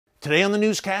Today on the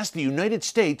newscast, the United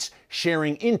States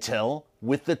sharing intel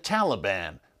with the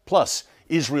Taliban. Plus,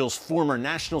 Israel's former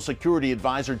national security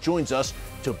advisor joins us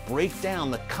to break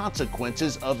down the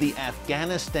consequences of the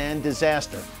Afghanistan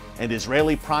disaster. And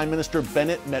Israeli Prime Minister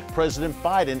Bennett met President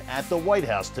Biden at the White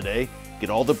House today.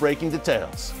 Get all the breaking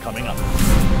details coming up.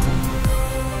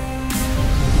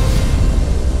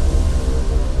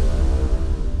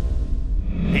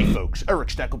 Hey folks, Erick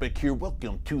Stakelbeck here.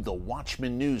 Welcome to the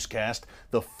Watchman Newscast.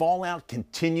 The fallout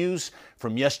continues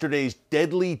from yesterday's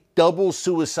deadly double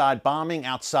suicide bombing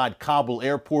outside Kabul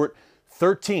airport.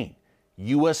 13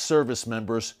 U.S. service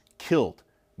members killed,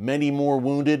 many more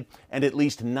wounded, and at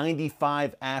least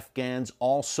 95 Afghans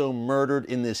also murdered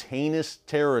in this heinous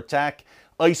terror attack.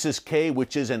 ISIS-K,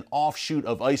 which is an offshoot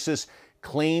of ISIS,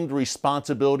 claimed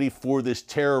responsibility for this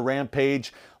terror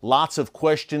rampage. Lots of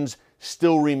questions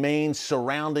still remains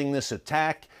surrounding this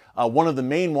attack. One of the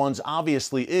main ones,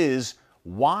 obviously, is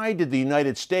why did the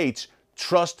United States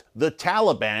trust the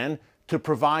Taliban to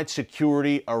provide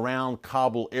security around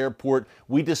Kabul airport?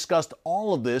 We discussed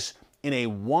all of this in a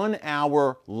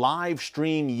 1-hour live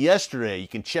stream yesterday. You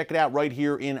can check it out right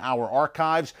here in our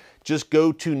archives. Just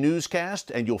go to Newscast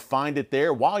and you'll find it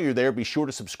there. While you're there, be sure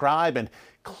to subscribe and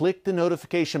click the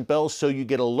notification bell so you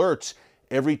get alerts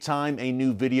every time a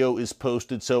new video is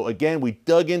posted. So again, we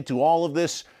dug into all of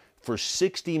this for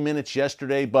 60 minutes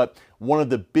yesterday, but one of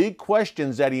the big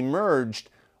questions that emerged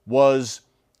was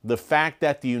the fact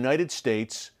that the United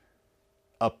States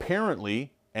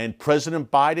apparently, and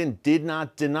President Biden did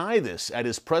not deny this at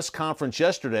his press conference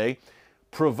yesterday,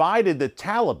 provided the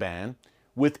Taliban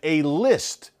with a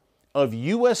list of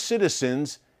U.S.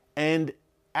 citizens and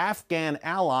Afghan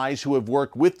allies who have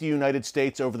worked with the United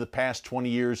States over the past 20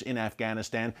 years in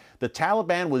Afghanistan. The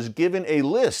Taliban was given a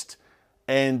list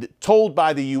and told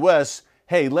by the U.S.,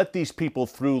 hey, let these people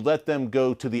through, let them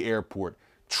go to the airport.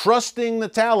 Trusting the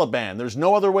Taliban. There's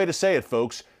no other way to say it,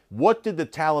 folks. What did the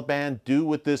Taliban do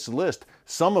with this list?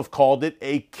 Some have called it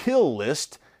a kill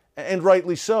list, and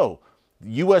rightly so.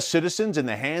 U.S. citizens in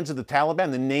the hands of the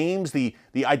Taliban, the names, the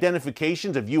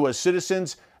identifications of U.S.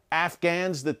 citizens,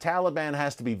 Afghans. The Taliban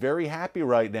has to be very happy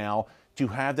right now to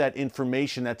have that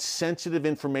information, that sensitive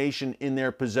information in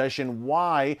their possession.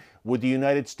 Why would the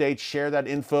United States share that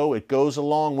info? It goes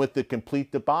along with the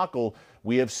complete debacle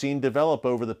we have seen develop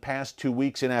over the past 2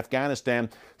 weeks in Afghanistan.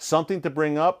 Something to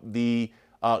bring up, the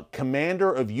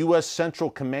commander of U.S. Central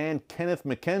Command, Kenneth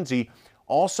McKenzie,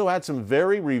 also had some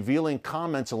very revealing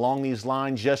comments along these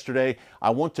lines yesterday. I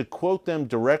want to quote them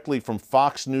directly from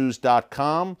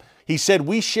foxnews.com. He said,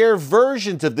 "We share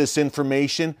versions of this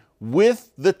information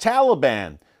with the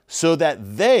Taliban so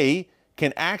that they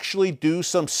can actually do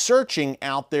some searching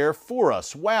out there for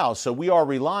us." Wow, so we are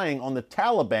relying on the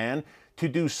Taliban to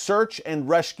do search and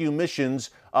rescue missions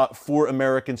for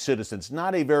American citizens.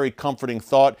 Not a very comforting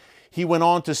thought. He went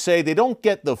on to say they don't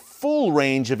get the full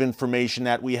range of information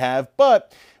that we have,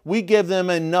 but we give them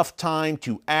enough time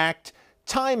to act,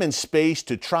 time and space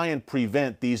to try and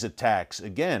prevent these attacks.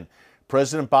 Again,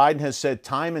 President Biden has said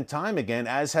time and time again,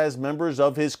 as has members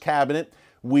of his cabinet,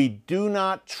 we do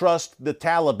not trust the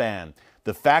Taliban.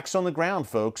 The facts on the ground,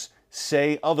 folks,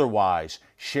 say otherwise.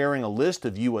 Sharing a list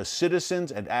of U.S. citizens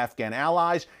and Afghan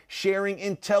allies, sharing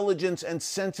intelligence and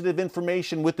sensitive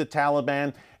information with the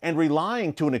Taliban, and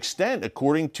relying to an extent,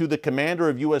 according to the commander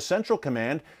of U.S. Central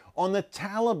Command, on the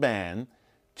Taliban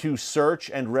to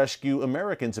search and rescue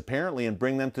Americans, apparently, and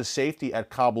bring them to safety at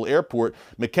Kabul airport.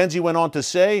 McKenzie went on to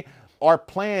say, our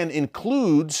plan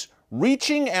includes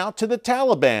reaching out to the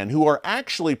Taliban, who are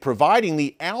actually providing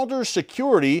the outer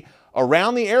security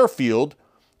around the airfield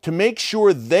to make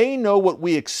sure they know what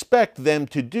we expect them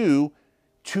to do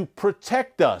to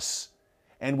protect us.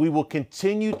 And we will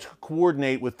continue to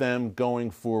coordinate with them going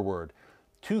forward.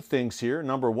 Two things here.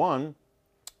 Number one,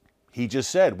 he just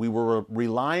said we were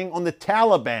relying on the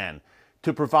Taliban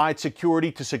to provide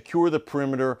security, to secure the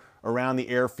perimeter around the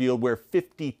airfield where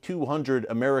 5,200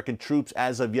 American troops,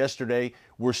 as of yesterday,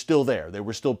 were still there. They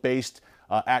were still based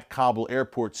at Kabul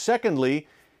airport. Secondly,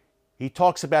 he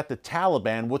talks about the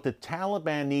Taliban, what the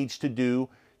Taliban needs to do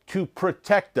to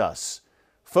protect us.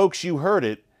 Folks, you heard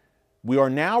it. We are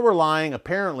now relying,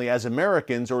 apparently, as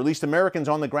Americans, or at least Americans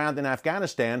on the ground in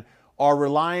Afghanistan, are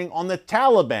relying on the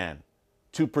Taliban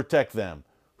to protect them.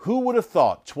 Who would have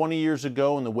thought 20 years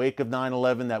ago in the wake of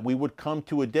 9/11 that we would come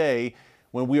to a day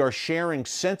when we are sharing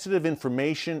sensitive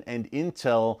information and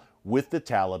intel with the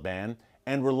Taliban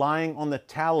and relying on the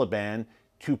Taliban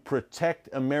to protect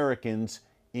Americans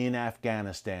in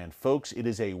Afghanistan? Folks, it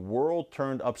is a world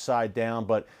turned upside down,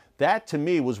 but that to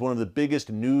me was one of the biggest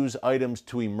news items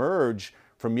to emerge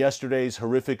from yesterday's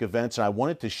horrific events, and I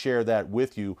wanted to share that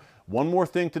with you. One more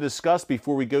thing to discuss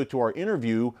before we go to our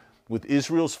interview with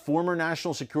Israel's former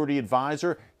National Security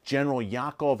Advisor, General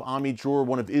Yaakov Amidror,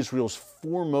 one of Israel's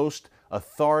foremost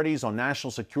authorities on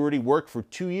national security, worked for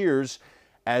 2 years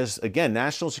as, again,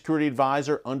 National Security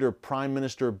Advisor under Prime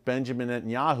Minister Benjamin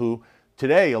Netanyahu.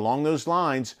 Today, along those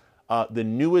lines, the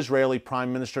new Israeli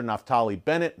Prime Minister Naftali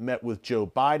Bennett met with Joe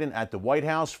Biden at the White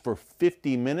House for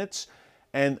 50 minutes.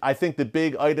 And I think the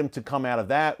big item to come out of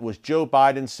that was Joe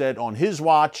Biden said on his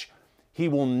watch, he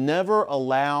will never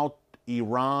allow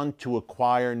Iran to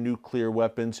acquire nuclear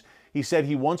weapons. He said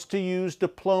he wants to use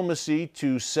diplomacy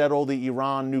to settle the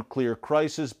Iran nuclear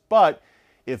crisis, but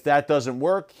if that doesn't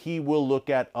work, he will look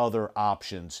at other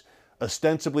options.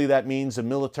 Ostensibly, that means a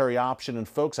military option. And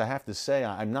folks, I have to say,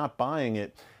 I'm not buying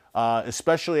it,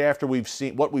 especially after we've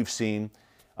seen what we've seen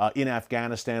in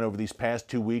Afghanistan over these past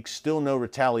 2 weeks. Still no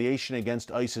retaliation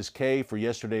against ISIS-K for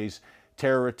yesterday's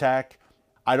terror attack.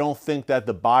 I don't think that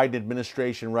the Biden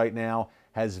administration right now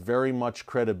has very much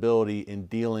credibility in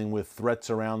dealing with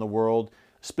threats around the world,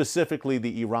 specifically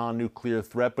the Iran nuclear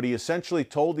threat. But he essentially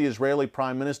told the Israeli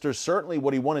Prime Minister certainly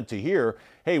what he wanted to hear.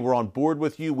 Hey, we're on board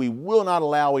with you. We will not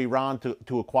allow Iran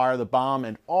to acquire the bomb,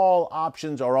 and all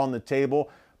options are on the table.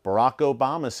 Barack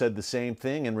Obama said the same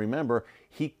thing. And remember,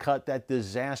 he cut that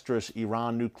disastrous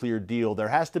Iran nuclear deal. There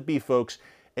has to be, folks,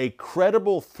 a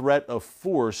credible threat of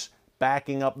force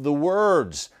backing up the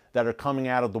words that are coming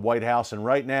out of the White House. And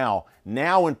right now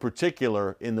in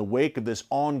particular, in the wake of this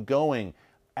ongoing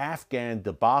Afghan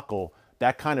debacle,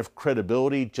 that kind of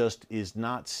credibility just is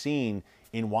not seen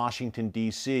in Washington,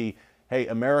 D.C. Hey,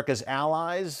 America's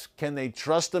allies, can they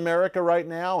trust America right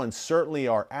now? And certainly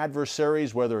our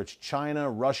adversaries, whether it's China,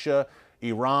 Russia,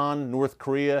 Iran, North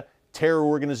Korea, terror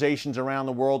organizations around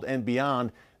the world and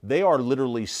beyond, they are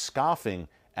literally scoffing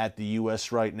at the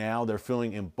U.S. right now. They're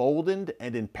feeling emboldened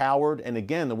and empowered. And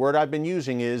again, the word I've been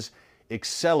using is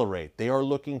accelerate. They are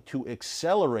looking to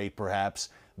accelerate, perhaps,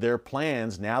 their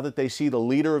plans now that they see the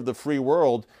leader of the free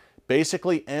world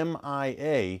basically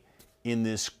MIA in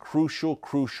this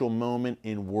crucial moment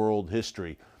in world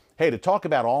history. Hey, to talk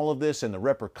about all of this and the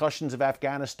repercussions of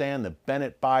Afghanistan, the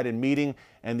Bennett-Biden meeting,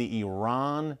 and the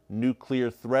Iran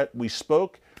nuclear threat, we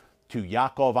spoke to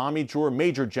Yaakov Amidror,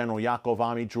 Major General Yaakov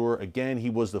Amidror. Again, he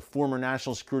was the former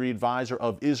National Security Advisor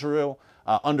of Israel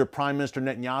under Prime Minister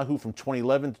Netanyahu from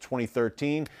 2011 to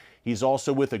 2013. He's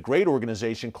also with a great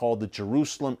organization called the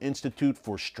Jerusalem Institute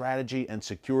for Strategy and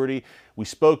Security. We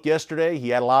spoke yesterday. He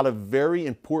had a lot of very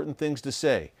important things to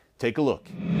say. Take a look.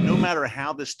 No matter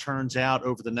how this turns out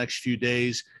over the next few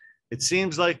days, it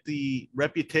seems like the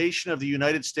reputation of the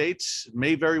United States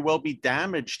may very well be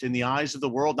damaged in the eyes of the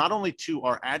world, not only to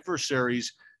our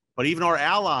adversaries, but even our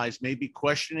allies may be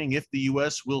questioning if the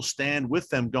U.S. will stand with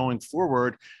them going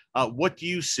forward. What do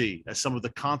you see as some of the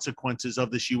consequences of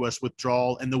this U.S.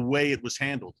 withdrawal and the way it was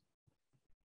handled?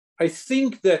 I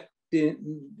think that it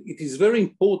is very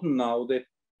important now that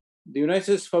the United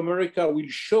States of America will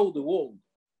show the world,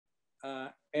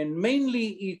 and mainly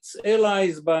its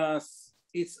allies, but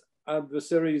its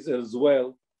adversaries as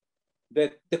well,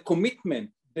 that the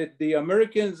commitment that the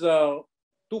Americans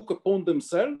took upon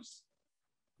themselves,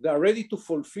 they are ready to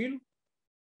fulfill,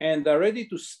 and are ready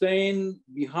to stand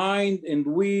behind and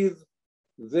with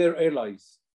their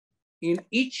allies. In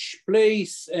each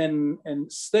place and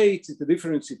state, it's a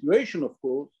different situation, of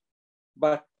course,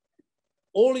 but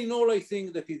all in all, I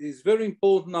think that it is very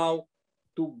important now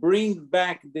to bring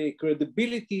back the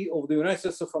credibility of the United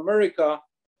States of America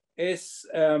as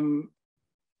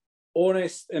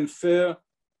honest and fair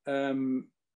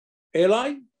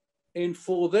ally. And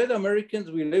for that, Americans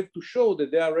will have to show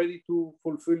that they are ready to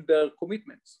fulfill their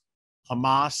commitments.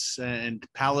 Hamas and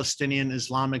Palestinian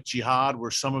Islamic Jihad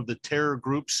were some of the terror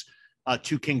groups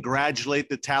to congratulate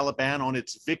the Taliban on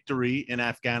its victory in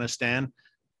Afghanistan.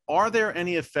 Are there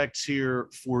any effects here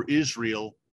for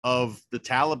Israel of the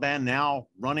Taliban now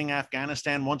running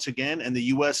Afghanistan once again and the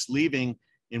U.S. leaving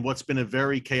in what's been a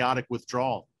very chaotic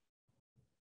withdrawal?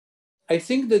 I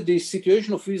think that the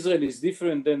situation of Israel is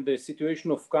different than the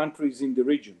situation of countries in the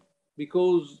region,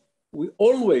 because we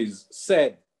always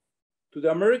said to the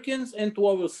Americans and to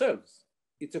ourselves,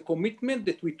 it's a commitment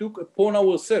that we took upon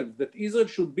ourselves, that Israel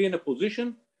should be in a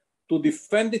position to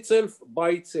defend itself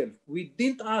by itself. We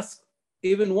didn't ask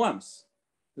even once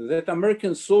that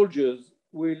American soldiers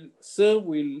will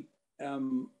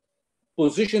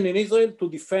position in Israel to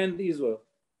defend Israel.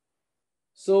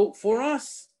 So for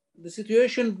us, the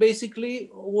situation basically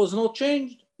was not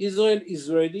changed. Israel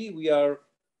is ready. We are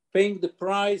paying the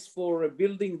price for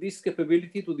building this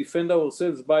capability to defend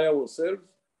ourselves by ourselves.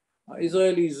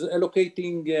 Israel is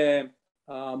allocating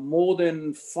more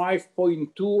than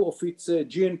 5.2 of its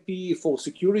GNP for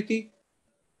security,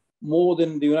 more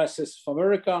than the United States of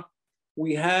America.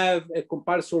 We have a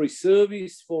compulsory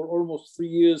service for almost 3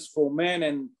 years for men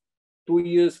and 2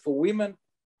 years for women.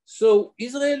 So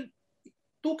Israel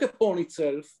took upon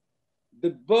itself the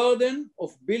burden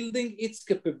of building its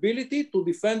capability to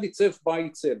defend itself by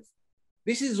itself.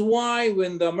 This is why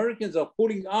when the Americans are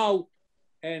pulling out,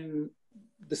 and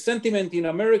the sentiment in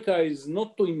America is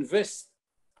not to invest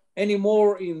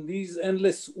anymore in these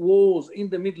endless wars in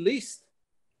the Middle East,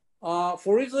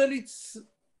 for Israel,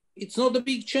 it's not a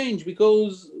big change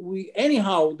because we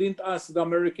anyhow didn't ask the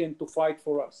American to fight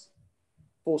for us.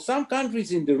 For some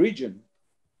countries in the region,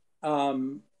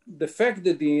 the fact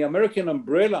that the American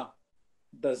umbrella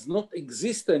does not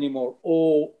exist anymore,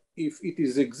 or if it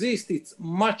exists, it's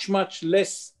much, much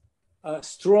less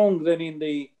strong than in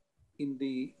the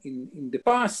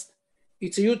past.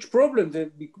 It's a huge problem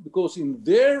because in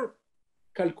their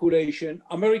calculation,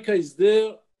 America is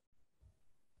there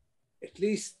at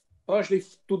least partially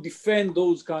to defend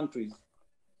those countries.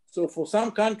 So for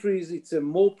some countries, it's a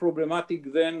more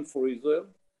problematic than for Israel.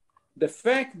 The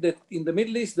fact that in the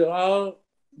Middle East, there are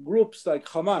groups like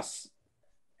Hamas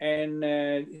and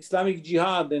Islamic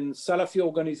Jihad and Salafi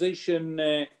organization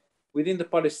within the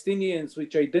Palestinians,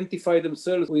 which identify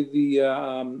themselves with the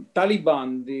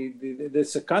Taliban.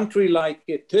 There's a country like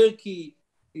Turkey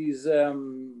is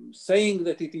saying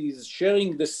that it is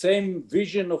sharing the same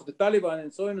vision of the Taliban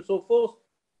and so on and so forth.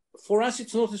 For us,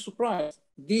 it's not a surprise.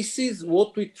 This is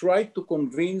what we try to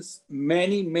convince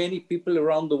many, many people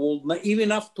around the world, naive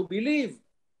enough to believe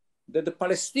that the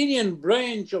Palestinian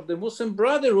branch of the Muslim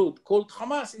Brotherhood called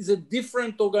Hamas is a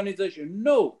different organization.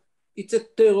 No, it's a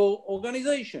terror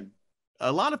organization.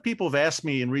 A lot of people have asked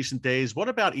me in recent days, what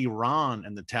about Iran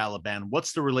and the Taliban?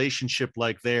 What's the relationship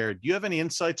like there? Do you have any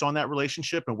insights on that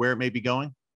relationship and where it may be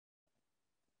going?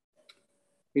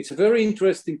 It's a very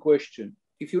interesting question.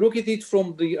 If you look at it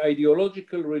from the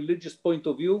ideological, religious point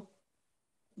of view,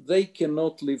 they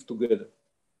cannot live together.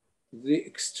 The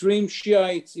extreme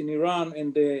Shiites in Iran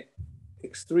and the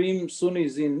extreme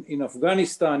Sunnis in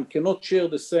Afghanistan cannot share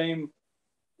the same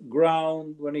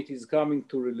ground when it is coming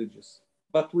to religious.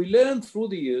 But we learned through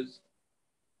the years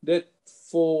that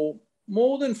for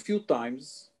more than few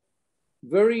times,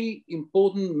 very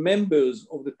important members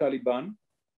of the Taliban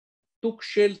took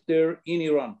shelter in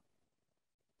Iran.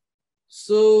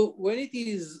 So when it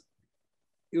is,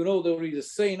 there is a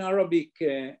saying in Arabic,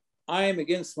 I am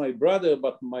against my brother,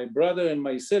 but my brother and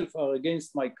myself are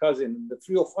against my cousin, the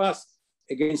three of us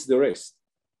against the rest.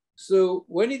 So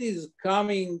when it is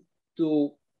coming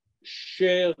to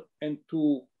share and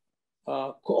to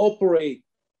cooperate,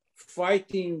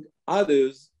 fighting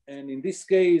others, and in this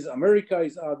case, America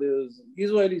is others,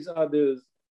 Israel is others,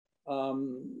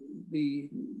 the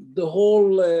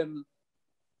whole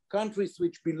countries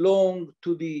which belong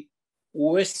to the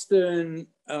Western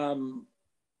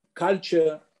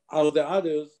culture are the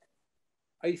others.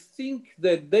 I think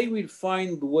that they will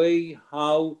find a way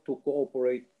how to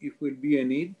cooperate if will be a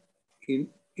need in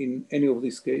any of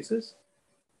these cases.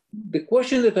 The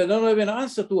question that I don't have an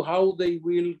answer to, how they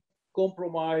will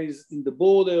compromise in the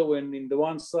border when in the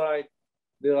one side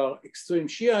there are extreme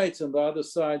Shiites, on the other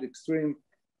side extreme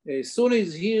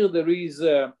Sunnis. Here there is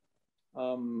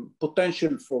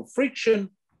potential for friction,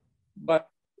 but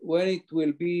when it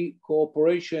will be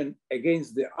cooperation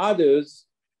against the others,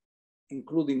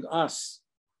 including us,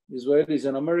 Israelis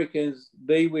and Americans,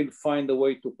 they will find a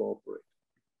way to cooperate.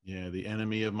 Yeah, the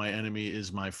enemy of my enemy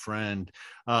is my friend.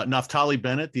 Naftali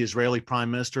Bennett, the Israeli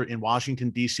Prime Minister in Washington,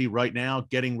 D.C. right now,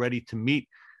 getting ready to meet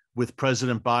with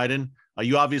President Biden.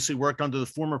 You obviously worked under the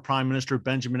former Prime Minister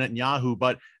Benjamin Netanyahu,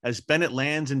 but as Bennett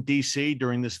lands in D.C.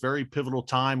 during this very pivotal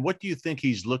time, what do you think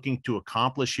he's looking to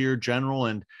accomplish here, General?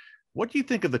 And what do you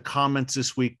think of the comments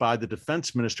this week by the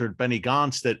Defense Minister, Benny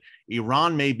Gantz, that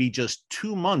Iran may be just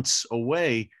 2 months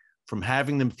away from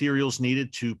having the materials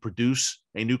needed to produce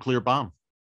a nuclear bomb?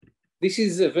 This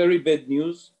is a very bad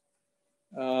news.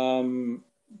 The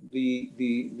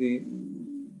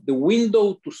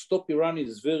window to stop Iran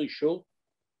is very short,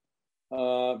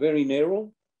 very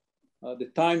narrow. The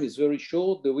time is very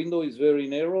short. The window is very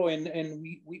narrow, and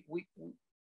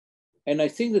I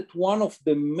think that one of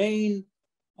the main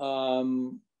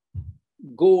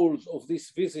goals of this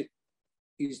visit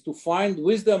is to find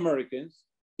with the Americans,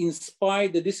 in spite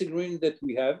of the disagreement that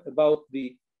we have about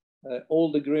the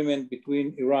old agreement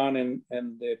between Iran and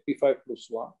the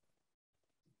P5+1.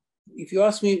 If you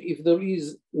ask me if there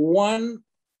is one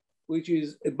which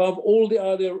is above all the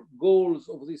other goals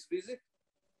of this visit,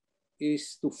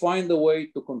 is to find a way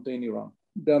to contain Iran.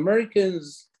 The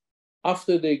Americans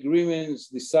after the agreements,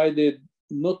 decided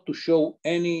not to show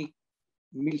any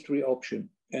military option.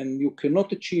 And you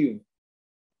cannot achieve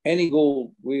any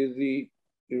goal with the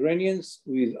Iranians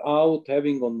without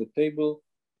having on the table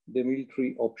the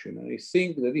military option. And I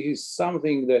think that this is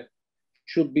something that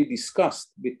should be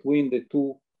discussed between the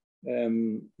two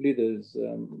leaders.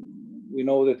 We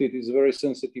know that it is a very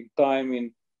sensitive time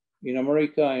in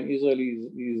America, and Israel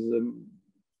is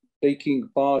taking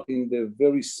part in the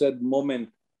very sad moment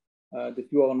that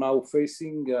you are now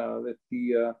facing,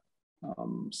 that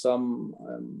some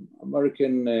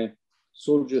American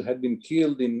soldiers had been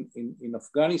killed in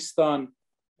Afghanistan,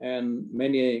 and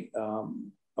many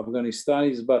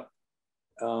Afghanis. But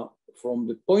from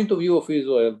the point of view of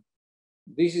Israel,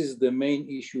 this is the main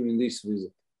issue in this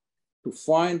visit, to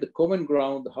find the common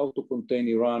ground how to contain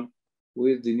Iran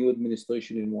with the new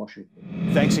administration in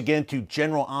Washington. Thanks again to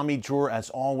General Amidror, as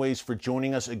always, for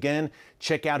joining us again.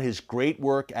 Check out his great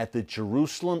work at the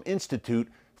Jerusalem Institute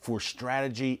for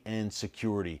Strategy and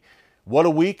Security. What a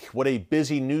week, what a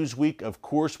busy news week. Of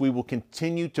course, we will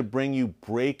continue to bring you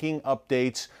breaking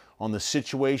updates on the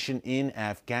situation in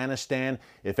Afghanistan.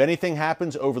 If anything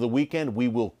happens over the weekend, we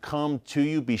will come to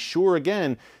you. Be sure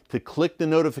again to click the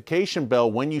notification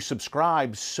bell when you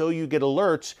subscribe so you get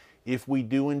alerts if we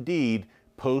do indeed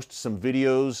post some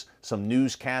videos, some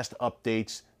newscast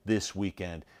updates this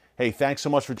weekend. Hey, thanks so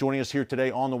much for joining us here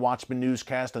today on the Watchman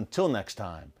Newscast. Until next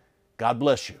time, God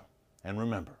bless you. And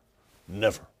remember,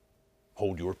 never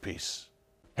hold your peace.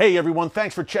 Hey everyone,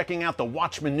 thanks for checking out the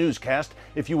Watchman Newscast.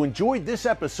 If you enjoyed this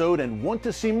episode and want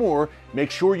to see more, make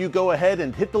sure you go ahead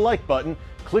and hit the like button,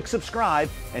 click subscribe,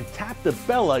 and tap the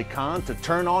bell icon to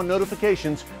turn on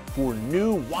notifications for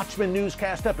new Watchman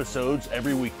Newscast episodes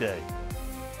every weekday.